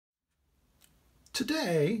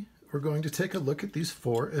Today, we're going to take a look at these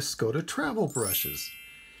 4 Escoda travel brushes.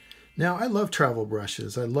 Now, I love travel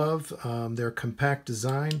brushes. I love their compact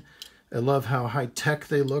design. I love how high-tech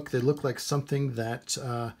they look. They look like something that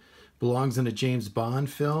belongs in a James Bond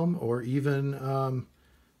film or even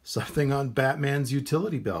something on Batman's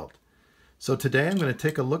utility belt. So today I'm going to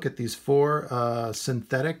take a look at these 4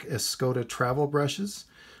 synthetic Escoda travel brushes.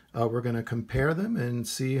 We're going to compare them and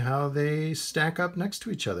see how they stack up next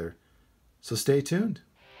to each other. So stay tuned.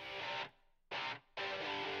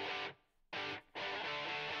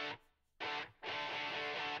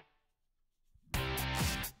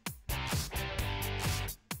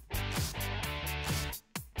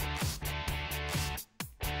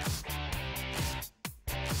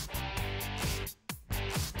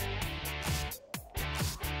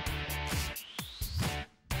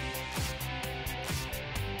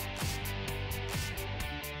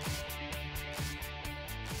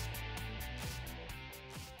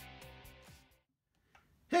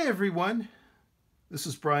 Hey everyone, this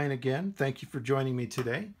is Brian again. Thank you for joining me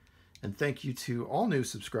today, and thank you to all new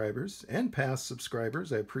subscribers and past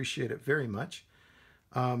subscribers. I appreciate it very much.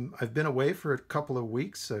 I've been away for a couple of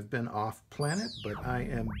weeks. I've been off planet, but I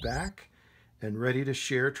am back and ready to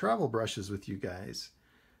share travel brushes with you guys.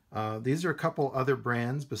 These are a couple other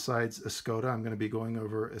brands besides Escoda. I'm going to be going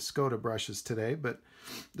over Escoda brushes today, but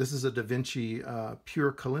this is a Da Vinci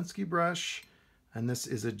Pure Kolinsky brush. And this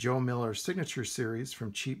is a Joe Miller Signature Series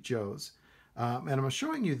from Cheap Joe's. And I'm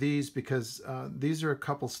showing you these because these are a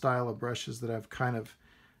couple style of brushes that I've kind of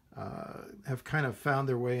found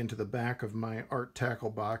their way into the back of my art tackle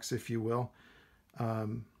box, if you will,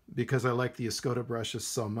 because I like the Escoda brushes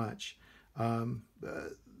so much.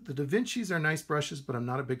 The Da Vinci's are nice brushes, but I'm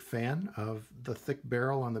not a big fan of the thick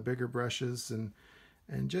barrel on the bigger brushes and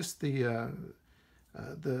just the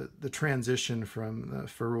transition from the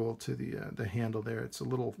ferrule to the handle there. It's a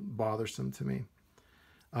little bothersome to me.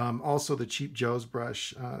 Also the Cheap Joe's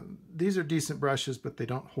brush. These are decent brushes, but they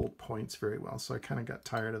don't hold points very well, so I kind of got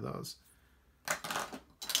tired of those.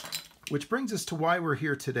 Which brings us to why we're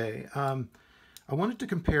here today. I wanted to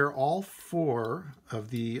compare all 4 of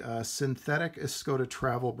the synthetic Escoda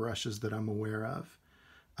travel brushes that I'm aware of.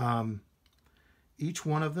 Each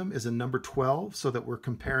one of them is a number 12, so that we're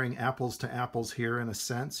comparing apples to apples here in a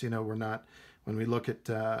sense. You know, we're not, when we look at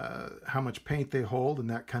how much paint they hold and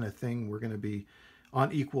that kind of thing, we're going to be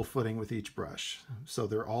on equal footing with each brush. So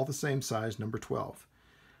they're all the same size, number 12.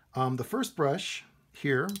 The first brush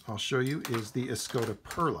here, I'll show you, is the Escoda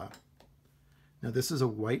Perla. Now this is a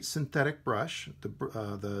white synthetic brush.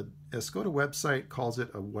 The Escoda website calls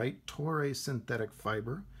it a white Torre synthetic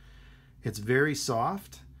fiber. It's very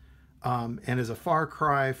soft. And is a far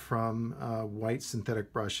cry from white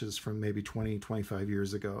synthetic brushes from maybe 20, 25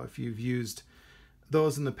 years ago. If you've used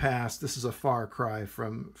those in the past, this is a far cry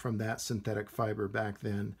from that synthetic fiber back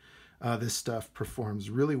then. This stuff performs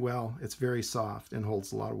really well. It's very soft and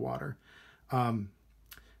holds a lot of water.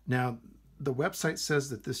 Now, the website says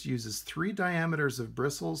that this uses 3 diameters of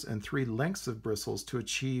bristles and 3 lengths of bristles to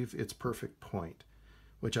achieve its perfect point,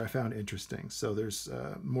 which I found interesting. So there's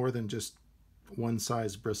more than just one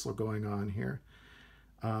size bristle going on here.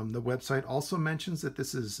 The website also mentions that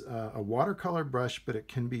this is a watercolor brush, but it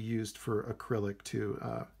can be used for acrylic too,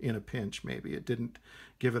 in a pinch maybe. It didn't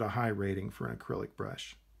give it a high rating for an acrylic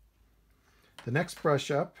brush. The next brush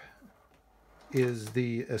up is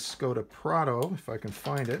the Escoda Prado, if I can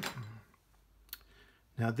find it.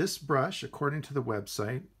 Now this brush, according to the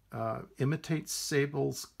website, imitates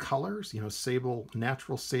sable's colors, you know,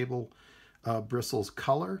 natural sable bristles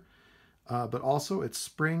color. But also its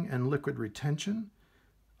spring and liquid retention.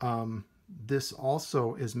 This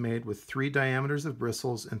also is made with 3 diameters of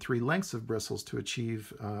bristles and 3 lengths of bristles to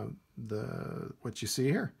achieve what you see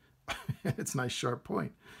here. It's a nice sharp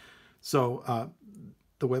point. So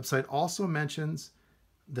the website also mentions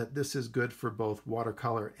that this is good for both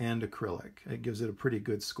watercolor and acrylic. It gives it a pretty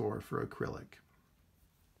good score for acrylic.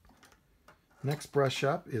 Next brush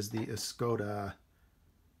up is the Escoda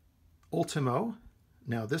Ultimo.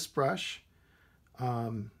 Now this brush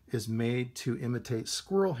is made to imitate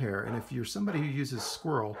squirrel hair, and if you're somebody who uses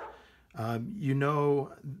squirrel, you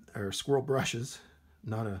know, or squirrel brushes,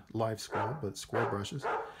 not a live squirrel, but squirrel brushes.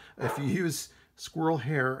 If you use squirrel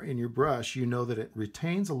hair in your brush, you know that it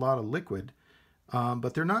retains a lot of liquid,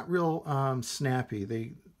 but they're not real snappy.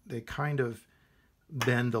 They kind of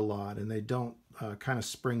bend a lot, and they don't kind of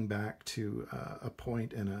spring back to a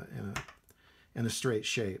point in a straight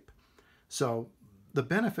shape. So the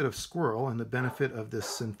benefit of squirrel and the benefit of this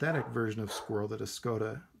synthetic version of squirrel that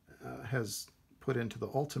Escoda has put into the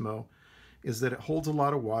Ultimo is that it holds a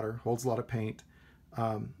lot of water, holds a lot of paint,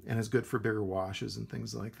 and is good for bigger washes and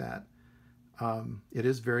things like that. It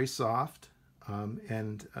is very soft,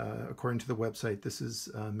 and according to the website, this is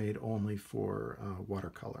made only for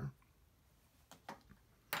watercolor.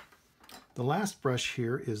 The last brush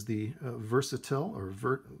here is the Versatil,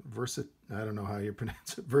 or I don't know how you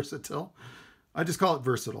pronounce it, Versatil. I just call it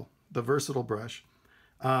Versatile, the Versatile brush.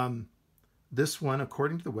 This one,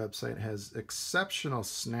 according to the website, has exceptional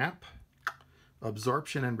snap,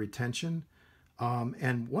 absorption, and retention.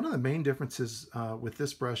 And one of the main differences with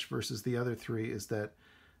this brush versus the other three is that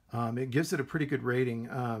it gives it a pretty good rating.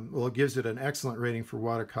 Well, it gives it an excellent rating for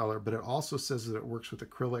watercolor, but it also says that it works with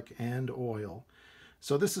acrylic and oil.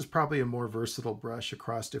 So this is probably a more versatile brush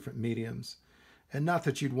across different mediums. And not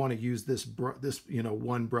that you'd want to use this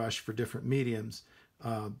one brush for different mediums,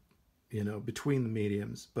 between the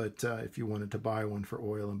mediums. But if you wanted to buy one for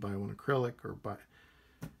oil and buy one acrylic, or buy,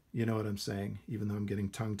 you know what I'm saying, even though I'm getting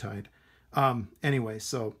tongue-tied. Anyway,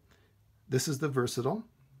 so this is the Versatile.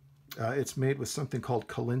 It's made with something called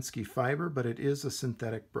Kolinsky fiber, but it is a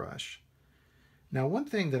synthetic brush. Now, one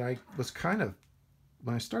thing that I was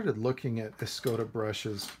when I started looking at Escoda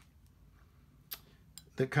brushes,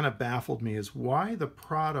 that kind of baffled me is why the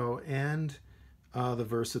Prado and the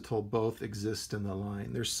Versatil both exist in the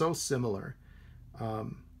line. They're so similar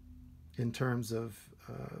in terms of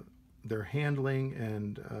their handling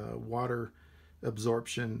and water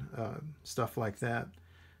absorption, stuff like that.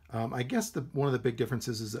 I guess one of the big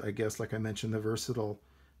differences is, I guess, like I mentioned, the Versatile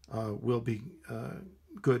will be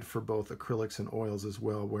good for both acrylics and oils as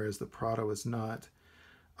well, whereas the Prado is not.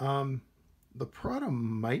 The Prado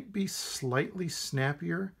might be slightly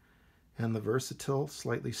snappier and the Versatil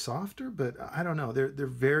slightly softer, but I don't know. They're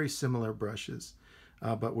very similar brushes,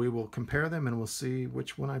 but we will compare them and we'll see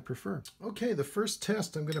which one I prefer. Okay, the first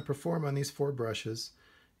test I'm going to perform on these 4 brushes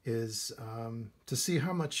is to see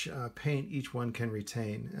how much paint each one can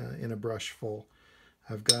retain in a brush full.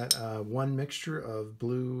 I've got one mixture of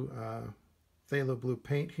blue, phthalo blue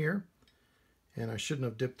paint here, and I shouldn't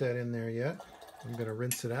have dipped that in there yet. I'm going to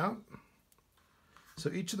rinse it out.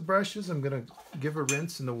 So each of the brushes I'm going to give a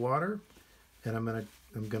rinse in the water, and I'm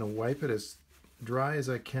going to wipe it as dry as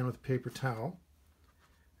I can with a paper towel.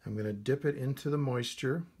 I'm going to dip it into the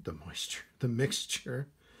mixture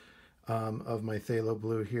of my phthalo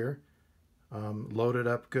blue here. Load it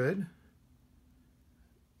up good.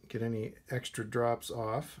 Get any extra drops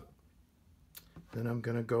off. Then I'm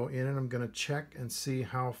going to go in and I'm going to check and see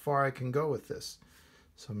how far I can go with this.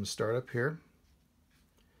 So I'm going to start up here.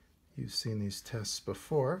 You've seen these tests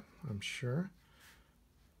before, I'm sure.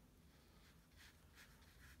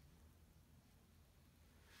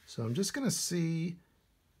 So I'm just going to see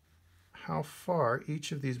how far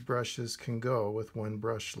each of these brushes can go with one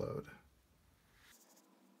brush load.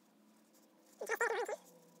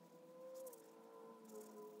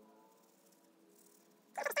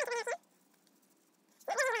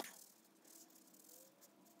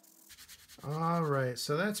 All right,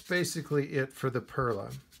 so that's basically it for the Perla.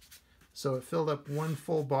 So it filled up one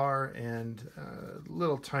full bar and a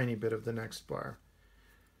little tiny bit of the next bar.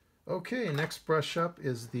 Okay, next brush up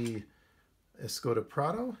is the Escoda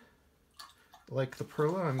Prado. Like the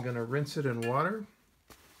Perla, I'm going to rinse it in water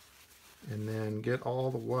and then get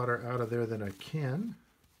all the water out of there that I can.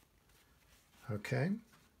 Okay,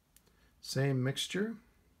 same mixture.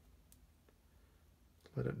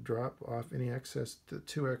 Let it drop off any excess, the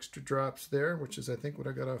 2 extra drops there, which is I think what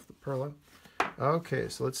I got off the Perla. Okay,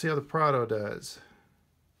 so let's see how the Prado does.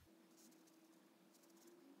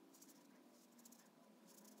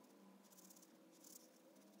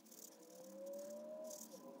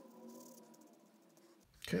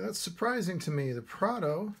 Okay, that's surprising to me. The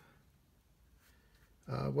Prado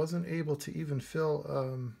wasn't able to even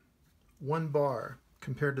fill 1 bar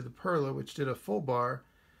compared to the Perla, which did a full bar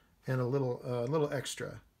and a little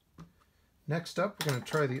extra. Next up, we're going to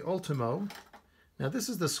try the Ultimo. Now this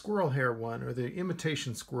is the squirrel hair one, or the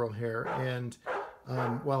imitation squirrel hair, and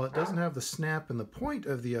while it doesn't have the snap and the point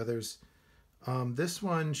of the others, this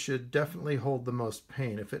one should definitely hold the most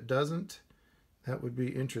paint. If it doesn't, that would be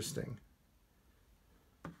interesting.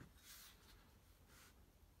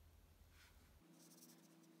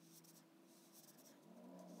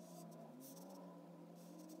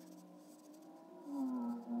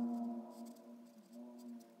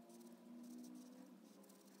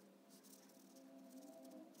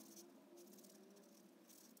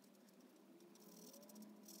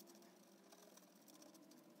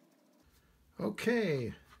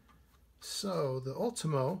 Okay, so the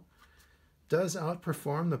Ultimo does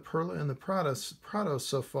outperform the Perla and the Prado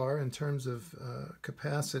so far in terms of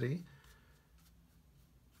capacity.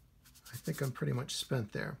 I think I'm pretty much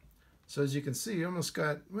spent there. So as you can see, you almost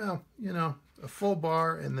got, well, you know, a full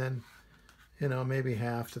bar and then, you know, maybe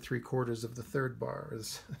half to 3/4 of the third bar or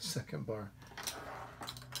the second bar.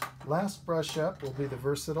 Last brush up will be the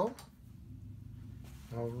Versatil.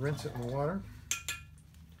 I'll rinse it in water.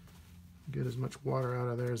 Get as much water out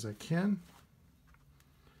of there as I can.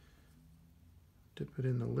 Dip it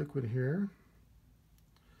in the liquid here.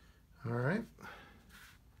 All right.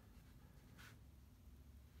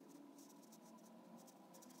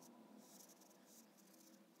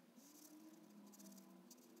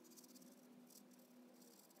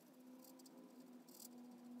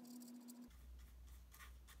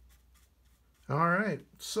 All right,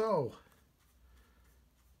 so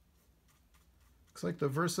looks like the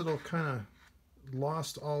Versatil kind of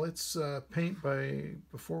lost all its paint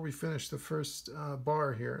before we finish the first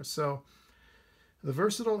bar here. So the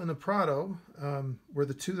Versatil and the Prado were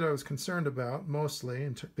the two that I was concerned about mostly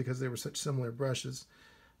because they were such similar brushes.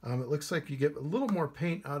 It looks like you get a little more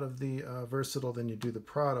paint out of the Versatil than you do the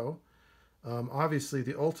Prado. Obviously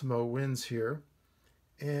the Ultimo wins here.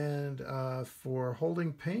 And for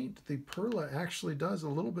holding paint, the Perla actually does a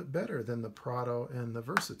little bit better than the Prado and the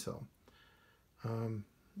Versatil.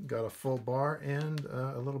 Got a full bar and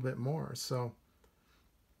a little bit more. So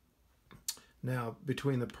now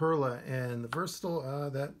between the Perla and the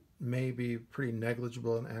Versatil, that may be pretty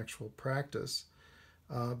negligible in actual practice.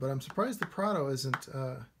 But I'm surprised the Prado isn't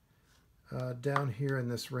down here in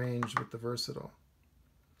this range with the Versatil.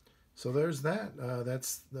 So there's that.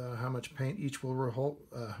 That's how much paint each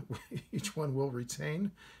each one will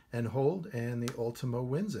retain and hold, and the Ultimo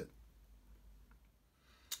wins it.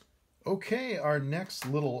 Okay, our next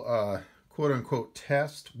little quote-unquote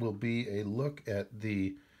test will be a look at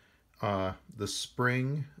the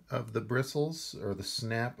spring of the bristles, or the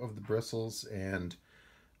snap of the bristles, and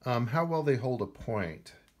how well they hold a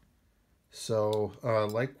point. So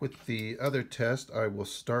like with the other test, I will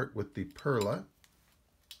start with the Perla.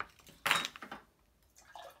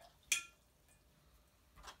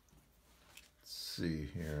 See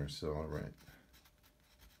here, so all right,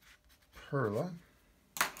 Perla.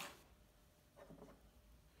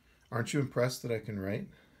 Aren't you impressed that I can write?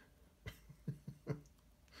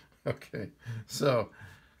 Okay, so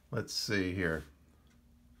let's see here.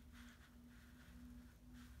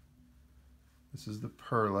 This is the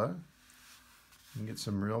Perla. You can get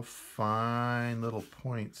some real fine little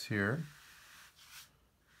points here.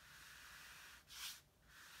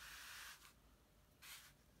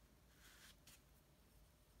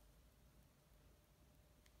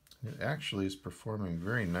 It actually is performing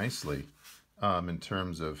very nicely in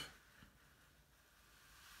terms of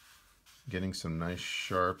getting some nice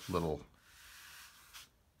sharp little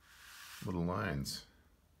lines.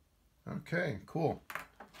 Okay, cool.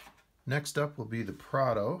 Next up will be the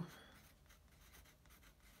Prado.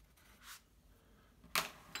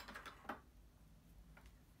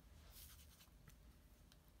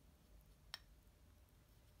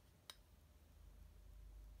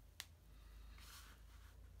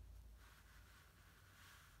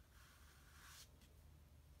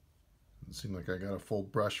 It seemed like I got a full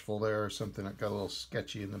brush full there or something. It got a little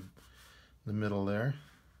sketchy in the middle there.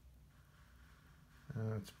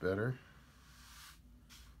 That's better.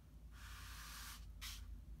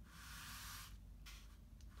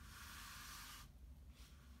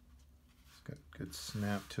 It's got good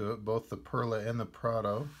snap to it. Both the Perla and the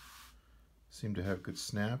Prado seem to have good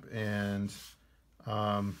snap, and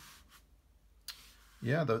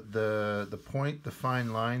yeah, the point, the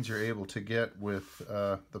fine lines you're able to get with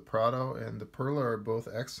the Prado and the Perla are both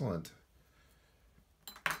excellent.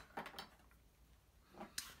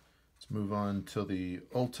 Let's move on to the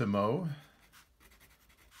Ultimo.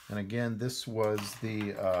 And again, this was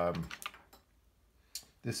the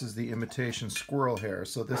this is the imitation squirrel hair.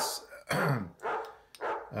 So this,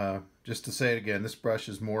 just to say it again, this brush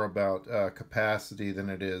is more about capacity than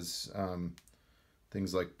it is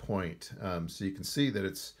things like point. So you can see that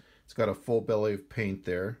it's got a full belly of paint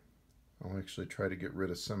there. I'll actually try to get rid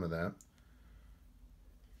of some of that.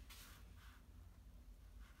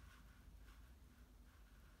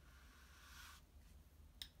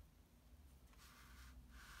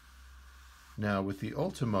 Now with the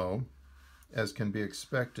Ultimo, as can be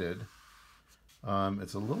expected,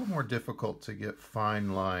 it's a little more difficult to get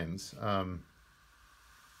fine lines.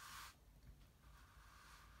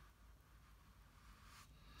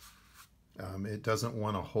 It doesn't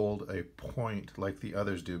want to hold a point like the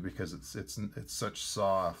others do because it's such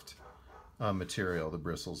soft material. The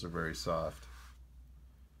bristles are very soft,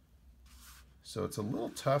 so it's a little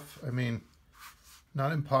tough. I mean,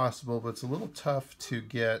 not impossible, but it's a little tough to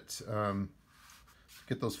get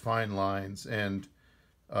those fine lines. And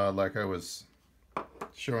like I was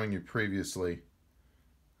showing you previously,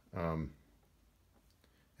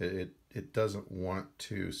 it doesn't want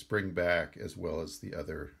to spring back as well as the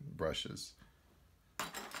other brushes.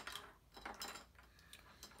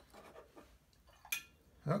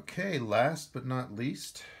 Okay, last but not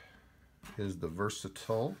least is the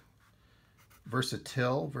Versatil.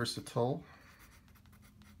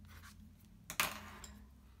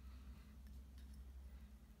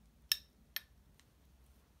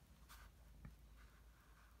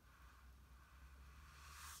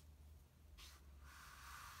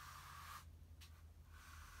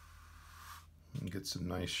 And get some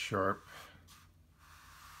nice sharp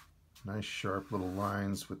little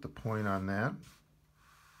lines with the point on that.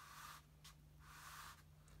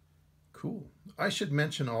 Cool. I should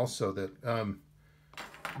mention also that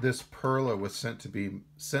this Perla was sent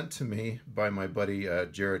to me by my buddy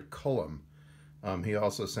Jared Cullum. He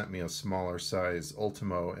also sent me a smaller size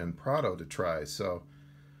Ultimo and Prado to try. So,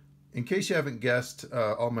 in case you haven't guessed,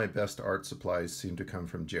 all my best art supplies seem to come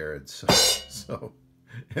from Jared. So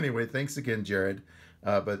anyway, thanks again, Jared.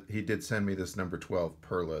 But he did send me this number 12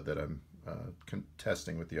 Perla that I'm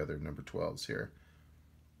testing with the other number 12s here.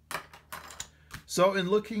 So in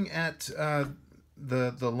looking at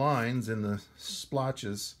the lines and the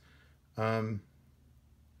splotches,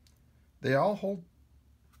 they all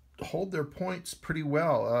hold their points pretty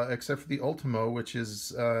well, except for the Ultimo, which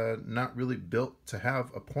is not really built to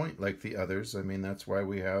have a point like the others. I mean, that's why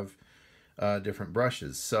we have different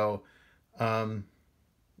brushes. So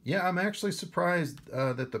yeah, I'm actually surprised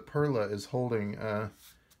that the Perla is holding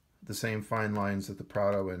the same fine lines that the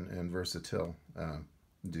Prado and Versatil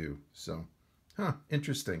do. So,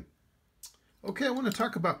 interesting. Okay, I want to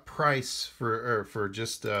talk about price for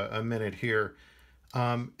just a minute here.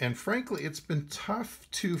 And frankly, it's been tough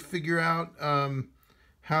to figure out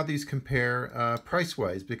how these compare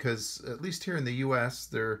price-wise, because at least here in the U.S.,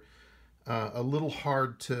 they're a little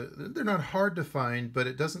hard to, they're not hard to find, but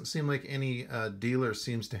it doesn't seem like any dealer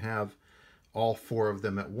seems to have all four of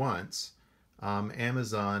them at once.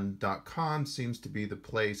 Amazon.com seems to be the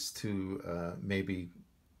place to maybe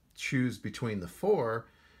choose between the four,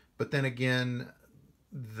 but then again,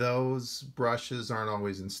 those brushes aren't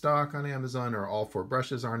always in stock on Amazon, or all four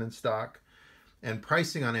brushes aren't in stock. And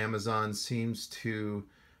pricing on Amazon seems to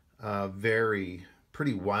vary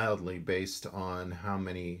pretty wildly based on how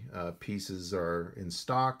many pieces are in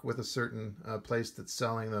stock with a certain place that's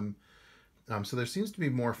selling them. So there seems to be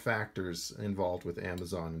more factors involved with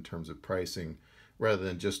Amazon in terms of pricing rather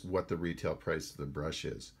than just what the retail price of the brush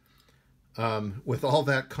is. With all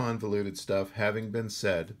that convoluted stuff having been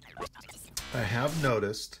said, I have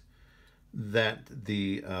noticed that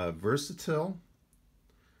the Versatil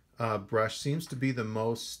brush seems to be the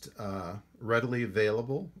most readily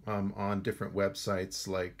available on different websites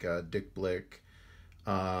like Dick Blick,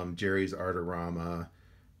 Jerry's Artorama,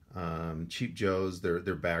 Cheap Joe's.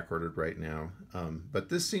 They're back ordered right now, but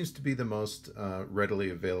this seems to be the most readily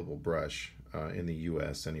available brush in the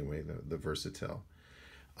U.S. anyway. The Versatil.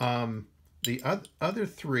 The other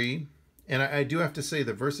three, and I do have to say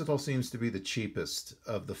the Versatil seems to be the cheapest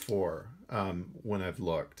of the four when I've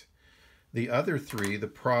looked. The other three, the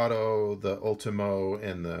Prado, the Ultimo,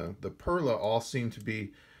 and the Perla, all seem to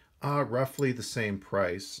be roughly the same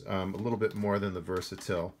price, a little bit more than the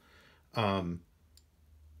Versatil.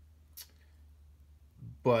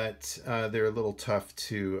 But they're a little tough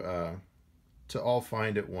to all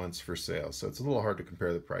find at once for sale. So it's a little hard to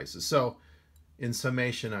compare the prices. So in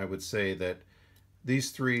summation, I would say that these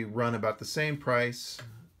three run about the same price,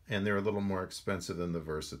 and they're a little more expensive than the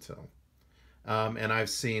Versatil. And I've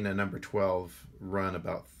seen a number 12 run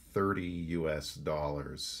about $30 US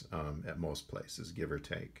at most places, give or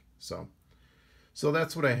take. So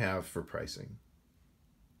that's what I have for pricing.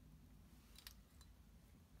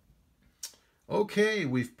 Okay,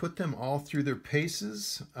 we've put them all through their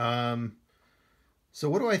paces. So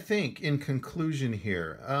what do I think in conclusion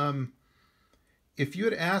here? If you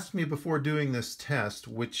had asked me before doing this test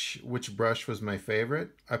which brush was my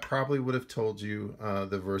favorite, I probably would have told you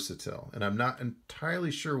the Versatil. And I'm not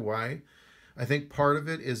entirely sure why. I think part of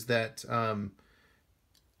it is that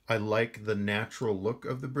I like the natural look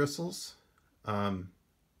of the bristles. But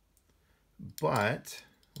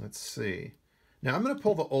let's see. Now I'm going to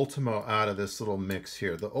pull the Ultimo out of this little mix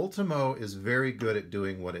here. The Ultimo is very good at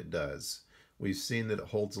doing what it does. We've seen that it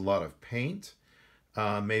holds a lot of paint.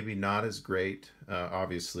 Maybe not as great,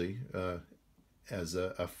 obviously, as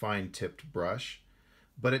a fine-tipped brush,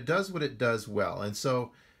 but it does what it does well. And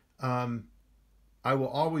so I will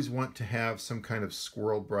always want to have some kind of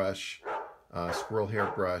squirrel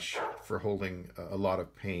hair brush for holding a lot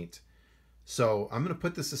of paint. So I'm going to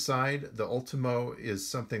put this aside. The Ultimo is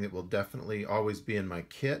something that will definitely always be in my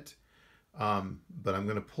kit. But I'm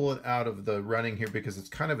going to pull it out of the running here because it's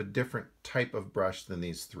kind of a different type of brush than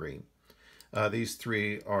these three. These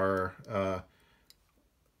three are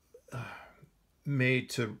made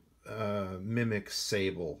to mimic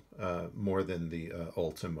sable more than the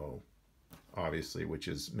Ultimo, obviously, which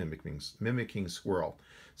is mimicking squirrel.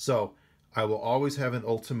 So I will always have an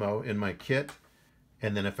Ultimo in my kit.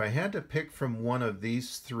 And then if I had to pick from one of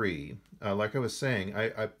these three, like I was saying,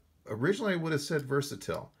 I originally I would have said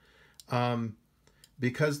Versatil.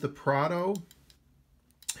 Because the Prado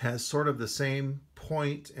has sort of the same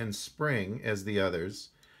point and spring as the others,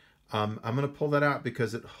 I'm going to pull that out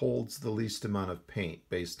because it holds the least amount of paint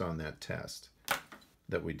based on that test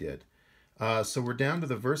that we did. So we're down to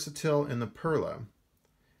the Versatil and the Perla.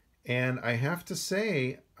 And I have to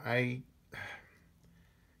say,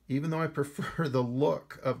 even though I prefer the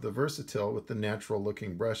look of the Versatil with the natural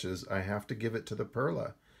looking brushes, I have to give it to the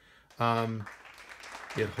Perla.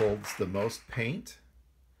 It holds the most paint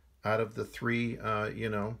out of the three,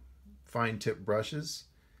 fine tip brushes,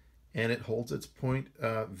 and it holds its point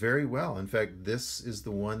very well. In fact, this is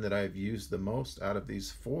the one that I've used the most out of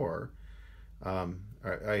these four.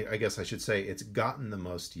 I guess I should say it's gotten the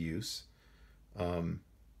most use, and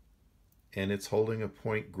it's holding a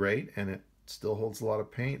point great, and it still holds a lot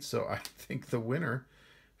of paint. So I think the winner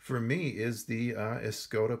for me is the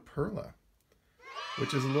Escoda Perla,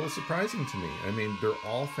 which is a little surprising to me. I mean, they're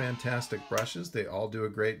all fantastic brushes. They all do a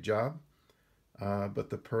great job. But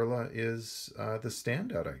the Perla is the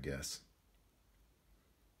standout, I guess.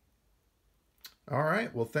 All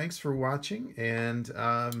right. Well, thanks for watching. And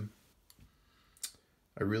I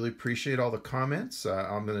really appreciate all the comments.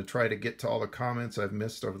 I'm going to try to get to all the comments I've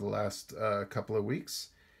missed over the last couple of weeks.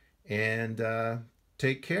 And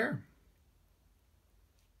take care.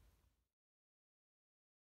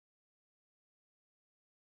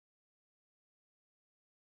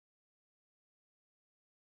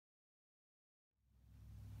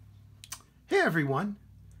 Hey, everyone.